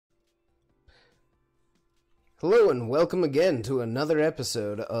Hello and welcome again to another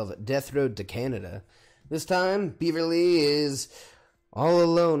episode of Death Road to Canada. This time, Beaverly is all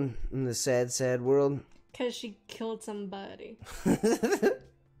alone in the sad, sad world. Because she killed somebody.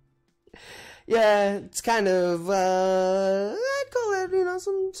 Yeah, it's kind of, I'd call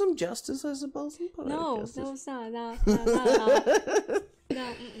it, some justice, I suppose. No, it's not. No.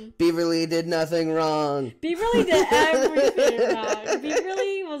 Beaverly did nothing wrong. Beaverly did everything wrong.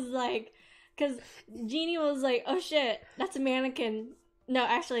 Beaverly was like, because Jeannie was like, oh shit, that's a mannequin. No,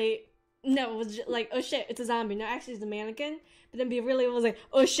 actually, no, it was just like, oh shit, it's a zombie. No, actually, it's a mannequin. But then Beaverly was like,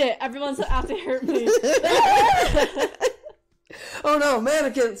 oh shit, everyone's out to hurt me. Oh no,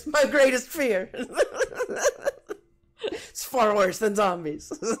 mannequins, my greatest fear. It's far worse than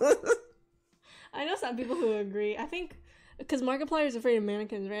zombies. I know some people who agree. I think, because Markiplier is afraid of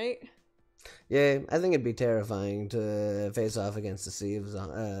mannequins, right? Yeah, I think it'd be terrifying to face off against a sea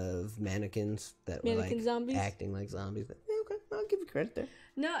of mannequins that were like zombies? acting like zombies. But, yeah, okay, I'll give you credit there.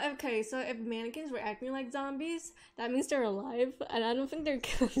 No, okay, so if mannequins were acting like zombies, that means they're alive, and I don't think I don't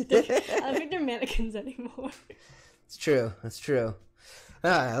think they're mannequins anymore. It's true. That's true.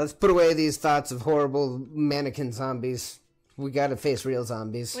 Let's put away these thoughts of horrible mannequin zombies. We gotta face real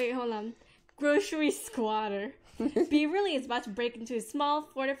zombies. Wait, hold on. Grocery squatter. Beaverly is about to break into a small,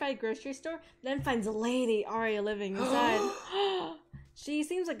 fortified grocery store, then finds a lady Arya living inside. She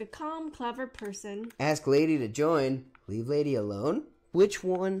seems like a calm, clever person. Ask Lady to join. Leave Lady alone? Which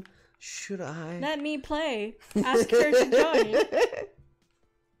one should I? Let me play. Ask her to join.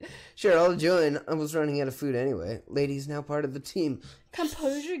 Sure, I'll join. I was running out of food anyway. Lady's now part of the team.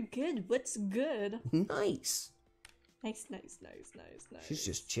 Composure good. What's good? Nice. Nice. She's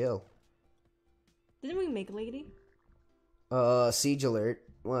just chill. Didn't we make a lady? Siege alert.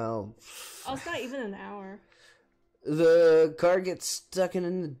 Well... Oh, it's not even an hour. The car gets stuck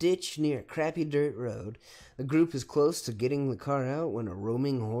in the ditch near a crappy dirt road. The group is close to getting the car out when a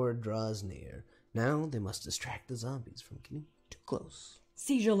roaming horde draws near. Now they must distract the zombies from getting too close.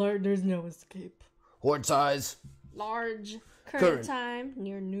 Siege alert, there's no escape. Horde size. Large. Current time,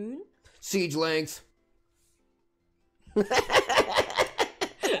 near noon. Siege length.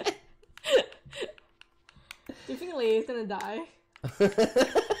 Do you think Lady's gonna die?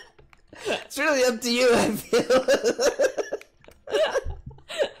 It's really up to you, I feel.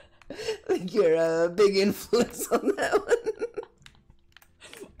 I think you're a big influence on that one.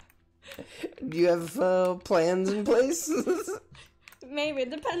 Do you have plans in place? Maybe. It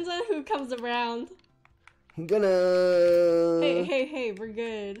depends on who comes around. I'm gonna... Hey, we're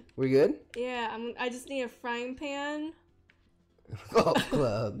good. We're good? Yeah, I just need a frying pan. Golf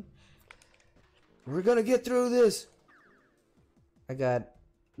club. We're gonna get through this. I got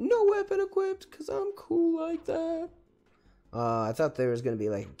no weapon equipped because I'm cool like that. I thought there was gonna be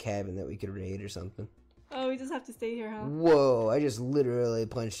like a cabin that we could raid or something. Oh, we just have to stay here, huh? Whoa, I just literally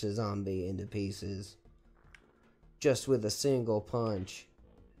punched a zombie into pieces. Just with a single punch.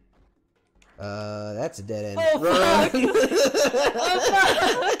 That's a dead end. Oh, fuck!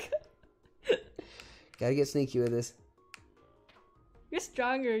 Oh, fuck! Gotta get sneaky with this. You're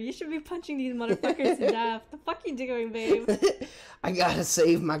stronger. You should be punching these motherfuckers to death. The fuck you doing, babe? I gotta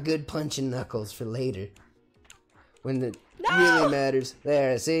save my good punching knuckles for later. When it really matters.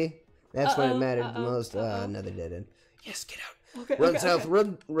 There, see? That's when it mattered the most. Another dead end. Yes, get out. Okay, run south,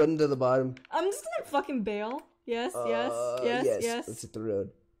 okay. Run to the bottom. I'm just gonna fucking bail. Yes. Let's hit the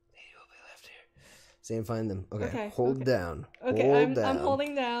road. Lady will be left here. See and find them. Okay, hold down. Okay, hold down. I'm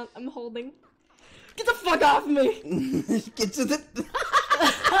holding down. I'm holding. Get the fuck off me! Get to the...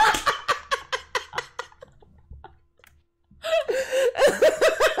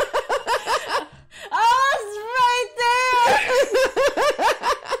 Oh, it's right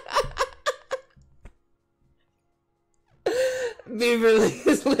there! Beaverly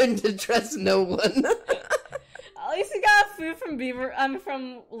has learned to trust no one. At least we got food from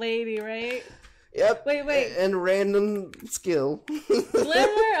from Lady, right? Yep. Wait. And random skill.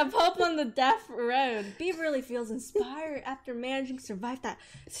 Glimmer of hope on the death road. Beaverly feels inspired after managing to survive that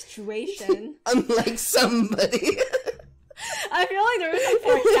situation. Unlike somebody. I feel like there was some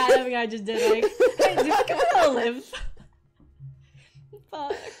foreshadowing I just did. Like, hey, do you think I'm gonna live?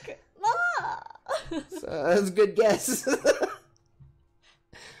 Fuck. So, that's a good guess.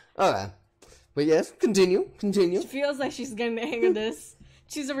 Okay. But yes, continue. She feels like she's getting the hang of this.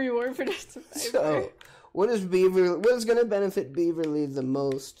 Choose a reward for the survivor. So, what is going to benefit Beaverly the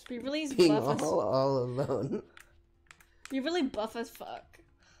most? Beaverly's being buff all alone. Beaverly buff as fuck.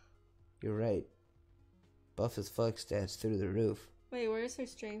 You're right. Buff as fuck stats through the roof. Wait, where's her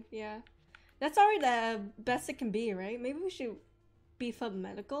strength? Yeah. That's already the best it can be, right? Maybe we should beef up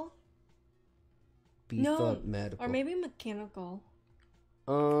medical. beef up medical. Or maybe mechanical.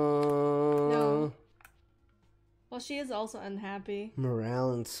 No. Well, she is also unhappy.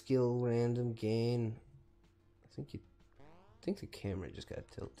 Morale and skill random gain. I think the camera just got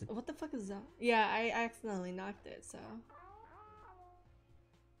tilted. What the fuck is that? Yeah, I accidentally knocked it, so.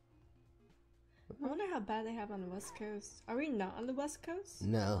 I wonder how bad they have on the West Coast. Are we not on the West Coast?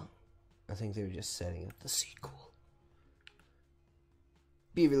 No. I think they were just setting up the sequel.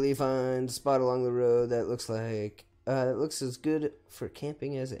 Beaverly finds a spot along the road that looks like that looks as good for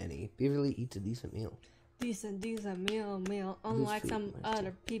camping as any. Beaverly eats a decent meal. Decent meal. Unlike some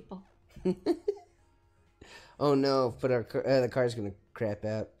other people. Oh no! But the car's gonna crap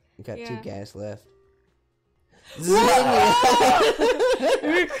out. We got 2 gas left. Xenia!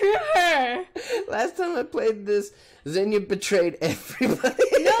 Last time I played this, Xenia betrayed everybody.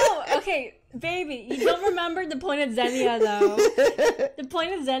 No, okay, baby, you don't remember the point of Xenia though. The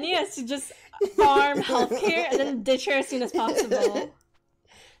point of Xenia is to just farm healthcare and then ditch her as soon as possible.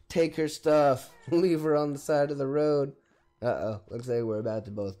 Take her stuff, leave her on the side of the road. Uh-oh, looks like we're about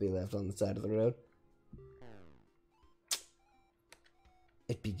to both be left on the side of the road.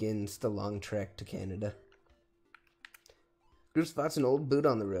 It begins the long trek to Canada. Group spots an old boot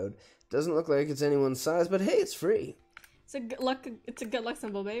on the road. Doesn't look like it's anyone's size, but hey, it's free. It's a good luck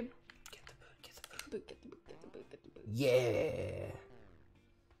symbol, babe. Get the boot, get the boot. Yeah.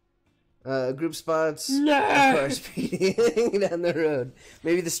 Group spots a car speeding down the road.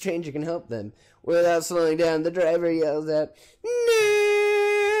 Maybe the stranger can help them. Without slowing down, the driver yells out,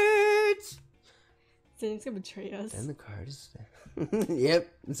 "Nerds!" Xenia's gonna betray us. And the car is Yep.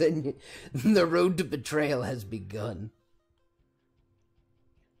 Xenia, the road to betrayal has begun.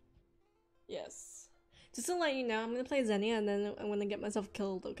 Yes. Just to let you know, I'm gonna play Xenia and then I'm gonna get myself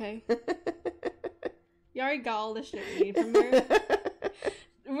killed, okay? You already got all the shit you need from her.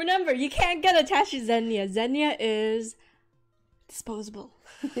 Remember, you can't get attached to Xenia. Xenia is disposable.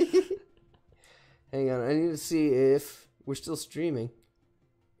 Hang on, I need to see if we're still streaming.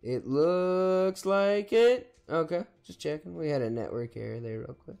 It looks like it. Okay, just checking. We had a network error there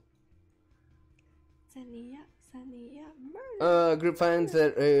real quick. Xenia, murder. Group finds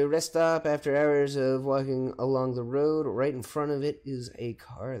that a rest stop after hours of walking along the road. Right in front of it is a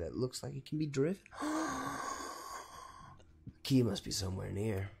car that looks like it can be driven. Key must be somewhere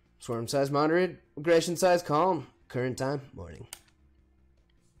near. Swarm size moderate, aggression size calm. Current time morning.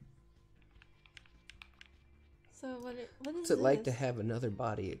 So what is What's it like to have another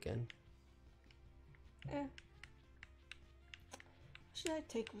body again? What should I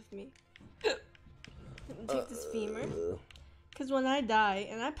take with me? Take this femur. Because when I die,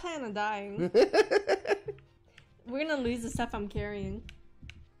 and I plan on dying, we're gonna lose the stuff I'm carrying.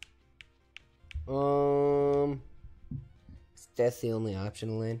 Is death the only option,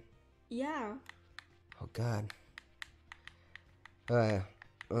 Elaine? Yeah. Oh God. This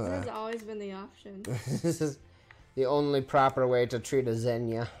has always been the option. This is the only proper way to treat a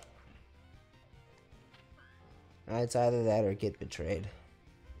Xenia. It's either that or get betrayed.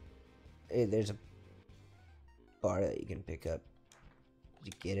 Hey, there's a bar that you can pick up.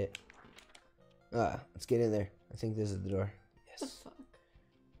 Did you get it? Let's get in there. I think this is the door. Yes. What the fuck?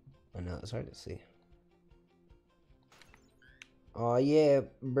 I know, it's hard to see. Oh yeah,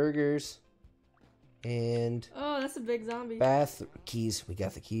 burgers. And oh, that's a big zombie. bath keys. We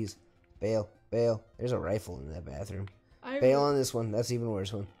got the keys. Bail. There's a rifle in that bathroom. Bail on this one. That's the even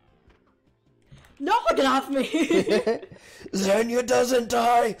worse one. No, get off me! Xenia doesn't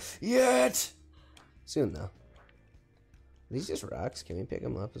die yet. Soon though. Are these just rocks? Can we pick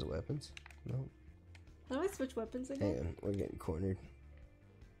them up as weapons? No. How do I switch weapons again? Hang on, we're getting cornered.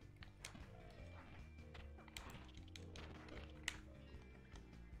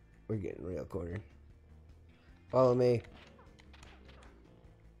 We're getting real cornered. Follow me.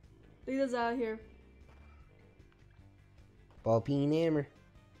 Lead us out of here. Ball peen hammer.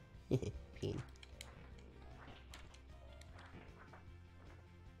 Peen.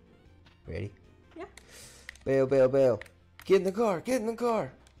 Ready? Yeah. Bail. Get in the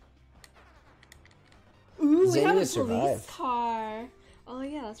car. Ooh, Xenia we have a survived. police car. Oh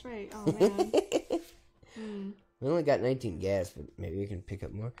yeah, that's right. Oh man. We only got 19 gas, but maybe we can pick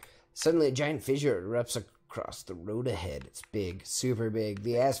up more. Suddenly, a giant fissure erupts across the road ahead. It's big, super big.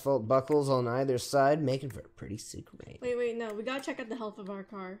 The asphalt buckles on either side, making for a pretty sick rain. Wait, no. We gotta check out the health of our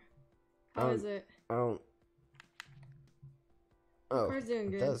car. How is it? Oh, Car's doing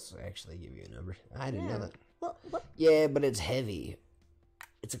it good. does actually give you a number. I didn't know that. What? Yeah, but it's heavy.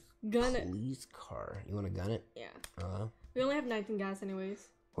 It's a Gun it. police car. You want to gun it? Yeah. Uh-huh. We only have 19 gas anyways.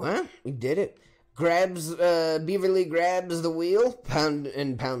 What? We did it. Beaverly grabs the wheel, pounds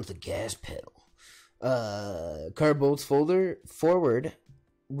the gas pedal. Car bolts forward,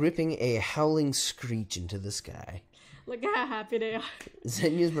 ripping a howling screech into the sky. Look how happy they are.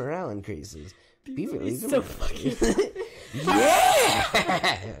 Zenu's morale increases. Beaverly's so fucking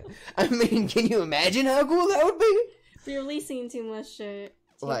Yeah! I mean, can you imagine how cool that would be? Beaverly seen too much shit.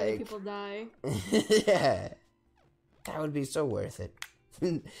 Too many people die. Yeah. That would be so worth it.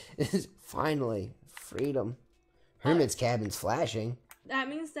 Finally, freedom. Hermit's cabin's flashing. That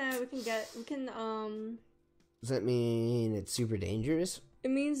means that we can Does that mean it's super dangerous? it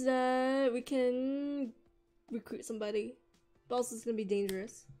means that we can recruit somebody. But also it's gonna be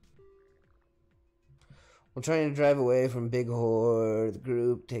dangerous. While trying to drive away from Big Whore, the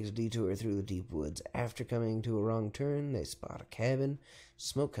group takes a detour through the deep woods. After coming to a wrong turn, they spot a cabin.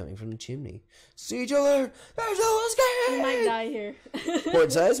 Smoke coming from the chimney. Siege alert! There's no escape! We might die here.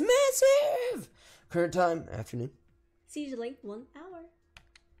 Horde size massive! Current time, afternoon. Siege length 1 hour.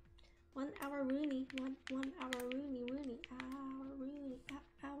 1 hour Rooney. 1 hour Rooney.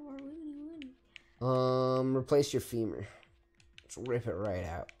 Hour Rooney. Replace your femur. Just rip it right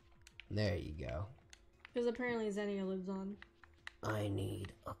out. There you go. Because apparently Xenia lives on. I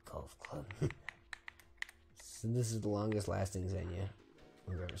need a golf club. So this is the longest lasting Xenia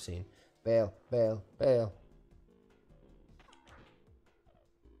we've ever seen. Bail, bail, bail.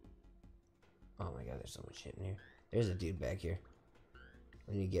 Oh my god, there's so much shit in here. There's a dude back here.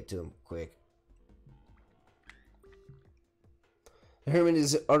 I need to get to him quick. The hermit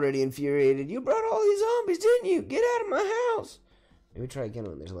is already infuriated. You brought all these zombies, didn't you? Get out of my house. Maybe try again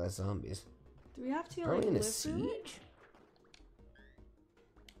when there's less zombies. Do we have to Are like we in a live through it? siege?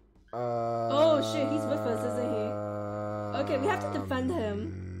 Oh shit, he's with us, isn't he? Okay, we have to defend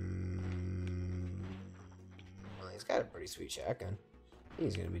him. Well, he's got a pretty sweet shotgun. I think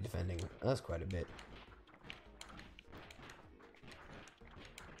he's gonna be defending us quite a bit.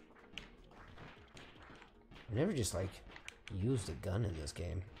 I've never just like used a gun in this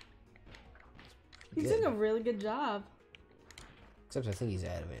game. He's doing a really good job. Except I think he's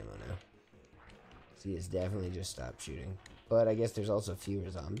out of ammo now. So he has definitely just stopped shooting. But I guess there's also fewer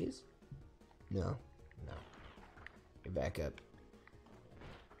zombies? No. No. You're back up.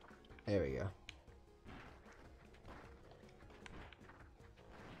 There we go.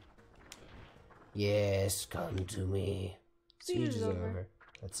 Yes, come to me. Siege is over.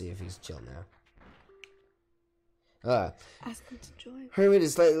 Let's see if he's chill now. Ask him to join. Hermit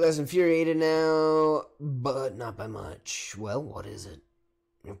is slightly less infuriated now, but not by much. Well, what is it?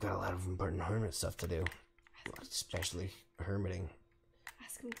 We've got a lot of important hermit stuff to do. Especially hermiting.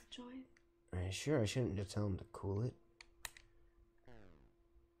 Ask him to join. Are you sure I shouldn't just tell him to cool it?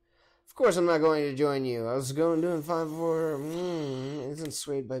 Of course I'm not going to join you. I was doing fine before. Isn't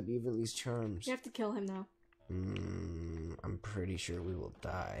swayed by Beaverly's charms. You have to kill him now. I'm pretty sure we will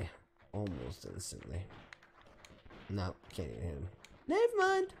die. Almost instantly. No, can't even hit him. Never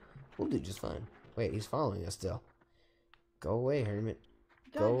mind. We'll do just fine. Wait, he's following us still. Go away, hermit.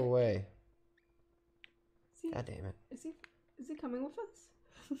 Go away. God damn it. Is he coming with us?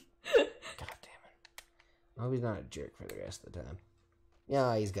 God damn it. I hope he's not a jerk for the rest of the time.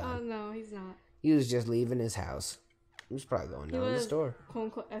 Yeah, he's gone. Oh no, he's not. He was just leaving his house. He was probably going down to the store. Quote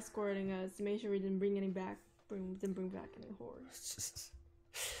unquote escorting us to make sure we didn't bring any back. Didn't bring back any horrors.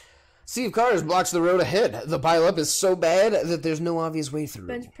 Sea of cars blocks the road ahead. The pileup is so bad that there's no obvious way through.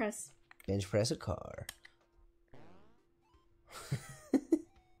 Bench press. Bench press a car.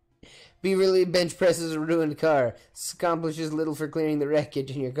 Beaverly bench presses a ruined car. This accomplishes little for clearing the wreckage,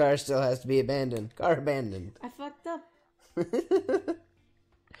 and your car still has to be abandoned. Car abandoned. I fucked up.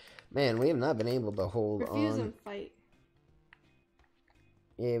 Man, we have not been able to hold Refuse on. and fight.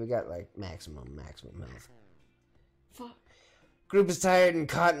 Yeah, we got like maximum health. Fuck. Group is tired and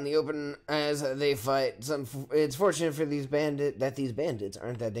caught in the open as they fight. It's fortunate for these bandits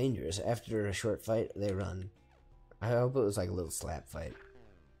aren't that dangerous. After a short fight, they run. I hope it was like a little slap fight.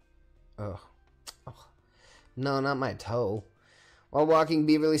 Oh. No, not my toe. While walking,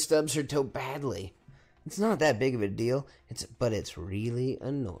 Beaverly stubs her toe badly. It's not that big of a deal, but it's really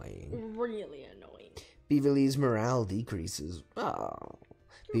annoying. Really annoying. Beaverly's morale decreases. Oh.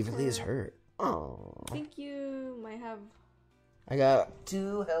 Beaverly is hurt. Oh. I think you might have... I got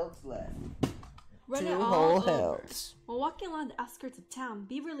 2 health left. Run 2 it all whole over. healths. While walking along the outskirts of town,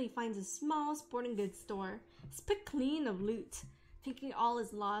 Beaverly finds a small sporting goods store. It's picked clean of loot. Thinking all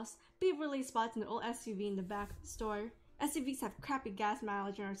is lost, Beaverly spots an old SUV in the back of the store. SUVs have crappy gas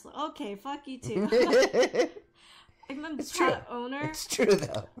mileage and are just like, okay, fuck you too. I'm the proud owner. It's true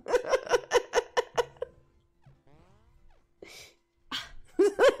though.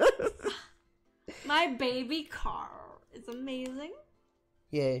 My baby car is amazing.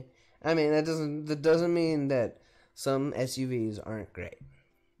 Yay. I mean, that doesn't mean that some SUVs aren't great.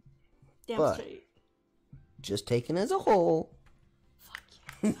 Damn But- straight. Just taken as a whole. Fuck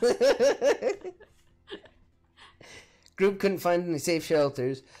you. Group couldn't find any safe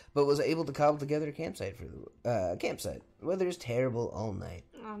shelters, but was able to cobble together a campsite for the campsite. Weather is terrible all night.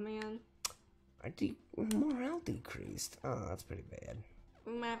 Oh man. Our morale decreased. Oh, that's pretty bad.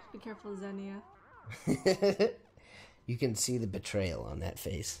 We might have to be careful, Xenia. You can see the betrayal on that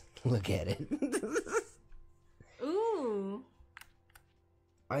face. Look at it. Ooh.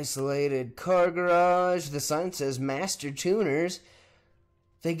 Isolated car garage. The sign says Master Tuners.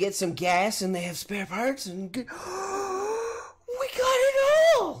 They get some gas and they have spare parts and we got it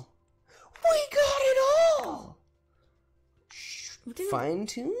all. We got it all. Fine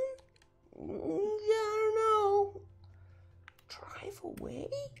tune? Yeah, I don't know. Drive away?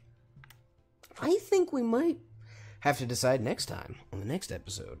 I think we might have to decide next time on the next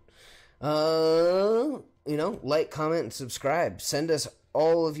episode. Like, comment, and subscribe. Send us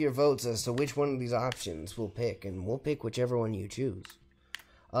all of your votes as to which one of these options we'll pick, and we'll pick whichever one you choose.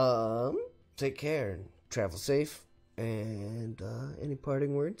 Take care and travel safe. And any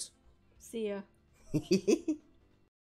parting words? See ya.